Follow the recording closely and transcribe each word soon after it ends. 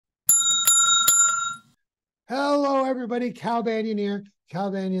Hello, everybody. Cal Banyan here.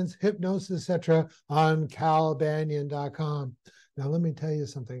 Cal Banyan's Hypnosis, etc. on calbanyan.com. Now, let me tell you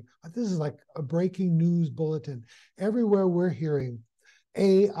something. This is like a breaking news bulletin. Everywhere we're hearing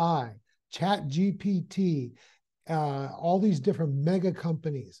AI, Chat GPT, all these different mega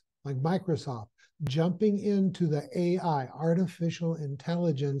companies like Microsoft jumping into the AI, artificial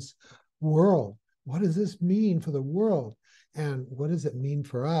intelligence world. What does this mean for the world? And what does it mean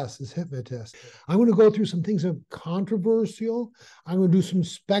for us as hypnotists? I'm going to go through some things that are controversial. I'm going to do some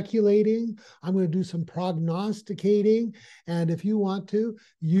speculating. I'm going to do some prognosticating. And if you want to,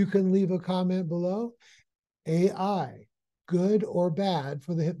 you can leave a comment below. AI, good or bad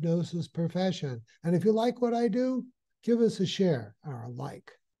for the hypnosis profession? And if you like what I do, give us a share or a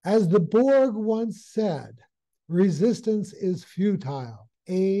like. As the Borg once said, resistance is futile.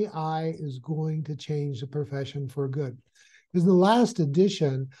 AI is going to change the profession for good. Because in the last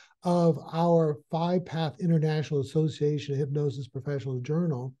edition of our 5-Path International Association of Hypnosis Professionals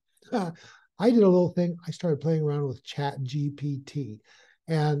Journal, I did a little thing. I started playing around with Chat GPT,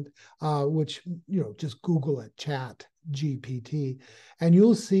 and which, just Google it, Chat GPT, and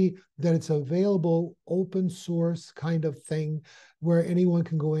you'll see that it's available open source kind of thing where anyone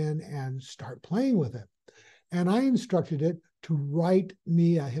can go in and start playing with it. And I instructed it to write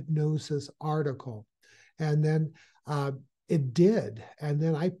me a hypnosis article. And then it did. And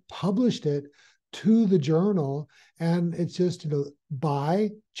then I published it to the journal, and it's just,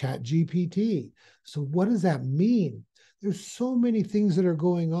 by ChatGPT. So what does that mean? There's so many things that are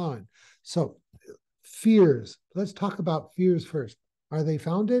going on. So fears. Let's talk about fears first. Are they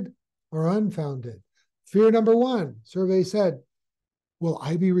founded or unfounded? Fear number one, survey said, will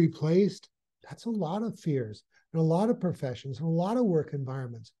I be replaced? That's a lot of fears in a lot of professions, in a lot of work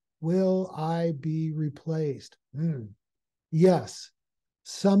environments. Will I be replaced? Yes,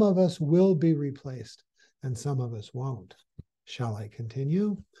 some of us will be replaced and some of us won't. Shall I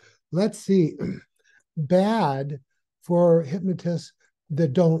continue? Let's see. Bad for hypnotists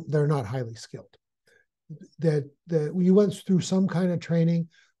they're not highly skilled. That you went through some kind of training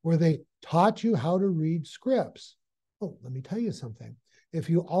where they taught you how to read scripts. Oh, let me tell you something. If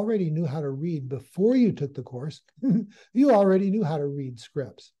you already knew how to read before you took the course, you already knew how to read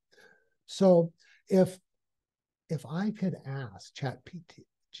scripts. So if I could ask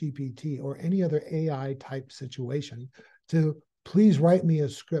GPT or any other AI type situation to please write me a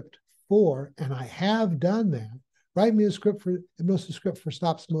script for, and I have done that, write me a hypnosis script for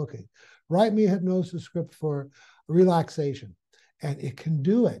stop smoking, write me a hypnosis script for relaxation, and it can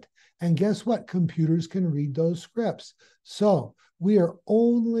do it. And guess what? Computers can read those scripts. So we are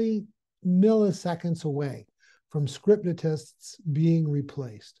only milliseconds away from scriptists being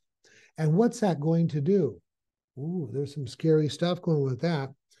replaced. And what's that going to do? Ooh, there's some scary stuff going with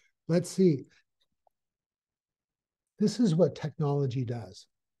that. Let's see. This is what technology does.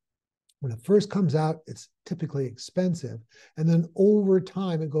 When it first comes out, it's typically expensive. And then over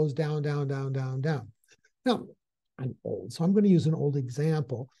time, it goes down, down, down, down, down. Now, I'm old, so I'm going to use an old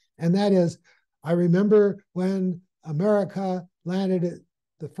example. And that is, I remember when America landed it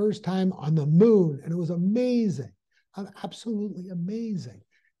the first time on the moon, and it was amazing, absolutely amazing.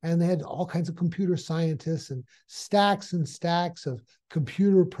 And they had all kinds of computer scientists and stacks of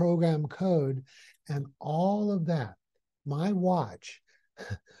computer program code and all of that. My watch,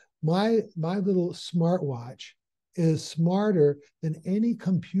 my little smartwatch is smarter than any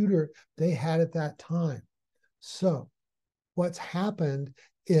computer they had at that time. So what's happened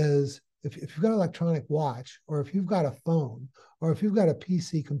is if you've got an electronic watch, or if you've got a phone, or if you've got a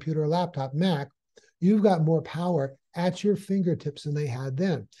PC, computer, laptop, Mac, you've got more power at your fingertips than they had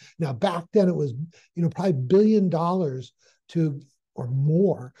then. Now, back then it was, probably $1 billion or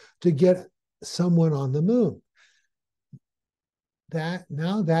more to get someone on the moon.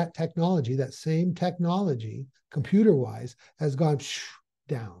 That technology, that same technology, computer-wise, has gone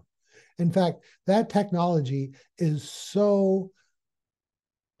down. In fact, that technology is so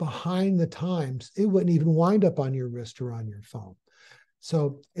behind the times, it wouldn't even wind up on your wrist or on your phone.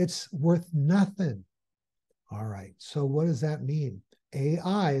 So it's worth nothing. All right, so what does that mean?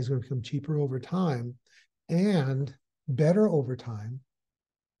 AI is going to become cheaper over time and better over time.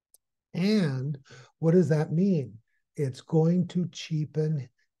 And what does that mean? It's going to cheapen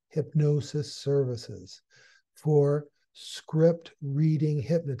hypnosis services for script reading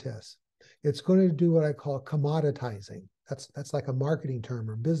hypnotists. It's going to do what I call commoditizing. That's like a marketing term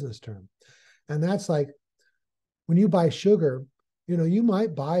or business term. And that's like when you buy sugar, you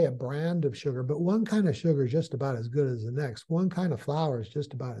might buy a brand of sugar, but one kind of sugar is just about as good as the next. One kind of flour is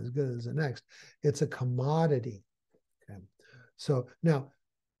just about as good as the next. It's a commodity. Okay. So now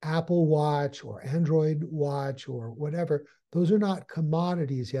Apple Watch or Android Watch or whatever, those are not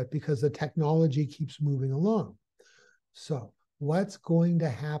commodities yet because the technology keeps moving along. So what's going to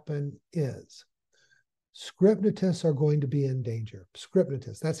happen is scriptnotists are going to be in danger.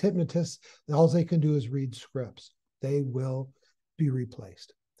 Scriptnotists, that's hypnotists. All they can do is read scripts. They will be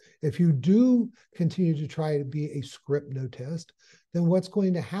replaced. If you do continue to try to be a scriptnotist, then what's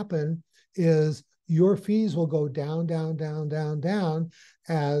going to happen is your fees will go down, down, down, down, down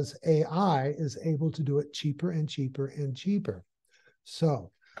as AI is able to do it cheaper and cheaper and cheaper.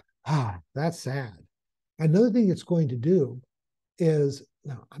 So, that's sad. Another thing it's going to do is,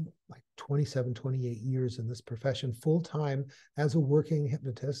 now I'm like 27, 28 years in this profession, full-time as a working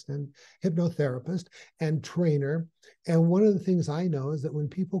hypnotist and hypnotherapist and trainer. And one of the things I know is that when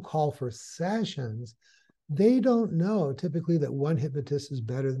people call for sessions, they don't know typically that one hypnotist is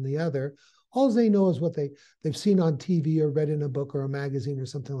better than the other. All they know is what they've seen on TV or read in a book or a magazine or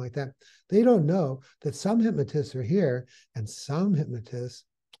something like that. They don't know that some hypnotists are here and some hypnotists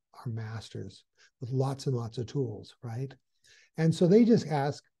are masters with lots and lots of tools, right? And so they just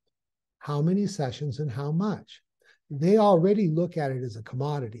ask how many sessions and how much. They already look at it as a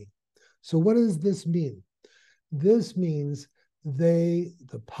commodity. So what does this mean? This means the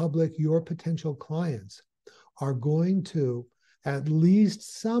public, your potential clients, are going to, at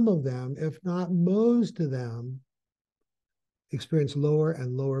least some of them, if not most of them, experience lower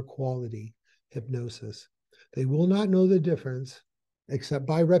and lower quality hypnosis. They will not know the difference, except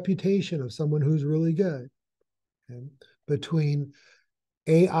by reputation of someone who's really good, okay, between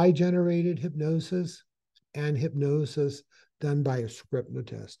AI-generated hypnosis and hypnosis done by a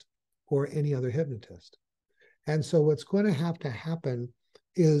scriptnotist or any other hypnotist. And so what's going to happen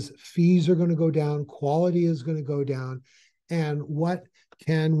is fees are going to go down, quality is going to go down, and what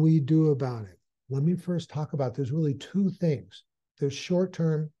can we do about it? Let me first talk about, there's really two things. There's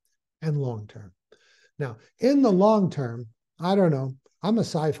short-term and long-term. Now, in the long term, I don't know, I'm a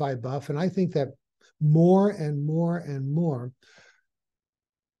sci-fi buff, and I think that more and more and more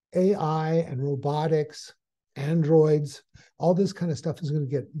AI and robotics, androids, all this kind of stuff is going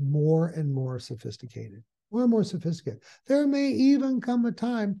to get more and more sophisticated. More and more sophisticated. There may even come a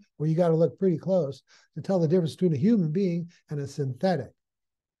time where you got to look pretty close to tell the difference between a human being and a synthetic.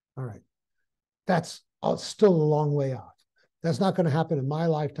 All right. That's still a long way off. That's not going to happen in my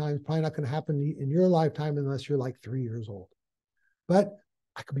lifetime. It's probably not going to happen in your lifetime unless you're like 3 years old. But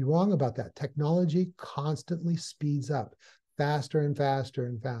I could be wrong about that. Technology constantly speeds up faster and faster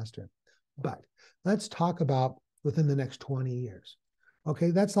and faster. But let's talk about within the next 20 years.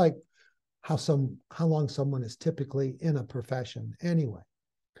 Okay, that's like how long someone is typically in a profession anyway.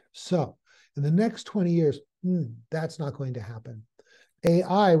 So in the next 20 years, that's not going to happen.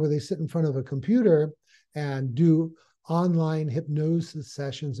 AI, where they sit in front of a computer and do online hypnosis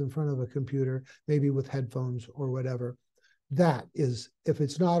sessions in front of a computer, maybe with headphones or whatever, that is, if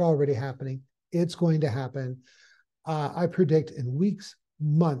it's not already happening, it's going to happen. I predict in weeks,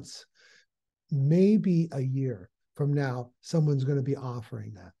 months, maybe a year from now, someone's going to be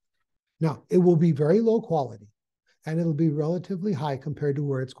offering that. Now, it will be very low quality and it'll be relatively high compared to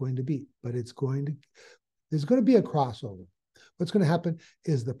where it's going to be, but there's going to be a crossover. What's going to happen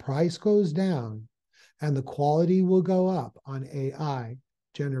is the price goes down and the quality will go up on AI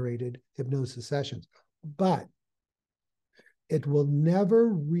generated hypnosis sessions, but it will never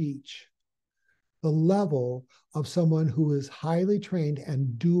reach the level of someone who is highly trained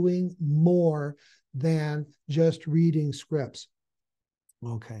and doing more than just reading scripts.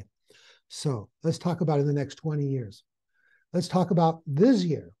 Okay. So let's talk about in the next 20 years. Let's talk about this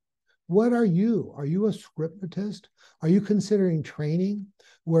year. What are you? Are you a scriptnotist? Are you considering training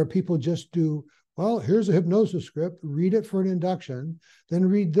where people just do, well, here's a hypnosis script, read it for an induction, then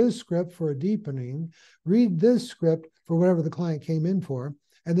read this script for a deepening, read this script for whatever the client came in for,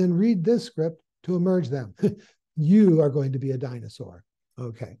 and then read this script to emerge them. You are going to be a dinosaur.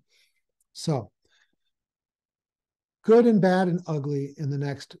 Okay. So good and bad and ugly in the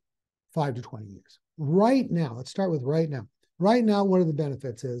next 5 to 20 years. Right now, let's start with right now. Right now, one of the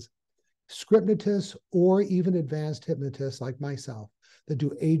benefits is scriptnotists or even advanced hypnotists like myself that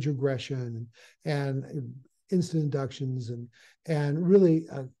do age regression and instant inductions and really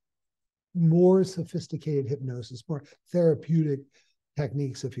more sophisticated hypnosis, more therapeutic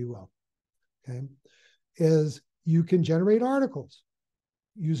techniques, if you will, okay, is you can generate articles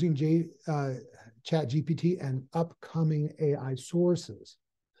using ChatGPT and upcoming AI sources.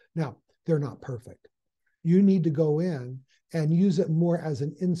 Now, they're not perfect. You need to go in and use it more as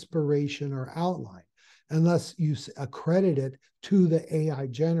an inspiration or outline, unless you accredit it to the AI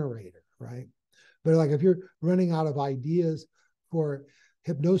generator, right? But like if you're running out of ideas for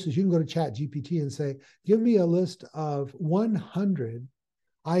hypnosis, you can go to Chat GPT and say, give me a list of 100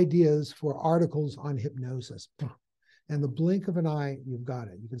 ideas for articles on hypnosis. And the blink of an eye, you've got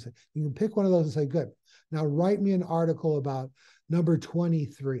it. You can pick one of those and say, good. Now write me an article about number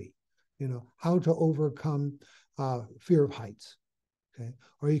 23, how to overcome fear of heights. Okay.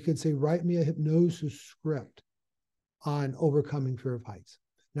 Or you could say, write me a hypnosis script on overcoming fear of heights.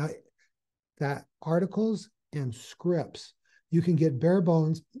 Now, that articles and scripts, you can get bare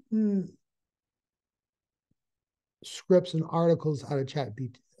bones scripts and articles out of Chat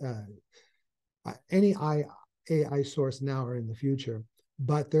any AI source now or in the future,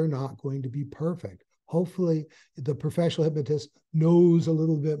 but they're not going to be perfect. Hopefully, the professional hypnotist knows a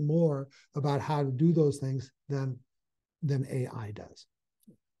little bit more about how to do those things than AI does.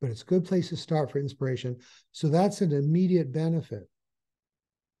 But it's a good place to start for inspiration. So that's an immediate benefit.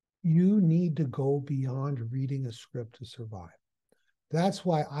 You need to go beyond reading a script to survive. That's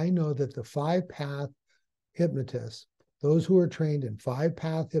why I know that the 5-path hypnotists, those who are trained in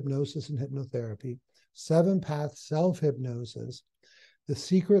 5-path hypnosis and hypnotherapy, 7-path self-hypnosis, the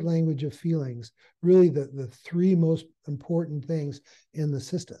secret language of feelings, really the 3 most important things in the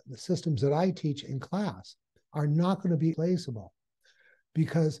systems that I teach in class are not going to be replaceable.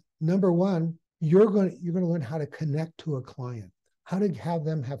 Because number one, you're going to learn how to connect to a client, how to have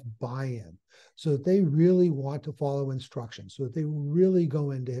them have buy-in so that they really want to follow instructions, so that they really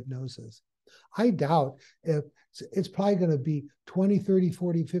go into hypnosis. I doubt if it's probably going to be 20, 30,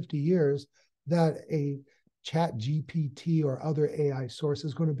 40, 50 years that a Chat GPT or other AI source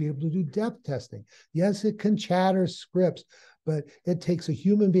is going to be able to do depth testing. Yes, it can chatter scripts, but it takes a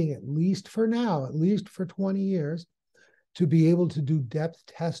human being, at least for now, at least for 20 years, to be able to do depth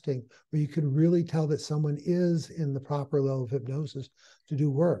testing where you can really tell that someone is in the proper level of hypnosis to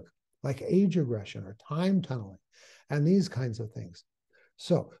do work like age regression or time tunneling and these kinds of things.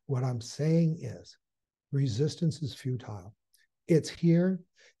 So what I'm saying is resistance is futile. It's here.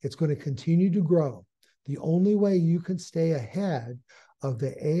 It's going to continue to grow. The only way you can stay ahead of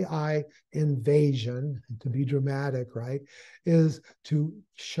the AI invasion, to be dramatic, right, is to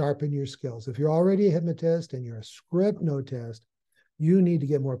sharpen your skills. If you're already a hypnotist and you're a scriptnotist, you need to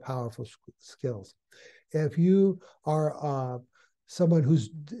get more powerful skills. If you are someone who's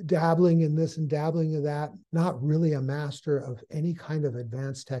dabbling in this and dabbling in that, not really a master of any kind of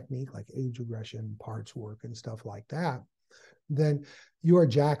advanced technique like age regression, parts work, and stuff like that, then you are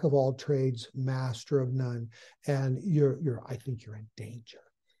jack of all trades, master of none, and I think you're in danger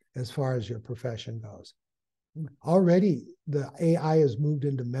as far as your profession goes. Already, the AI has moved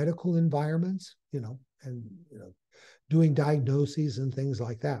into medical environments, and doing diagnoses and things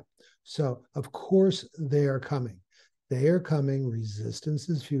like that. So, of course, they are coming. They are coming. Resistance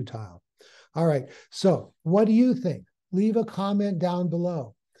is futile. All right. So, what do you think? Leave a comment down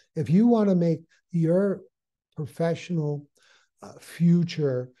below. If you want to make your professional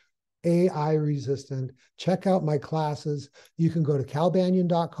future AI resistant, check out my classes. You can go to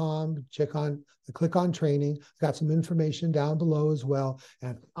calbanyan.com, click on training. Got some information down below as well.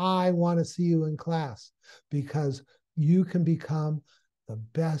 And I want to see you in class because you can become the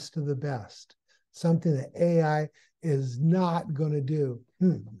best of the best, something that AI is not going to do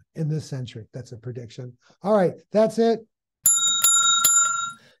in this century. That's a prediction. All right, that's it.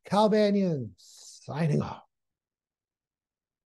 Cal Banyan signing off.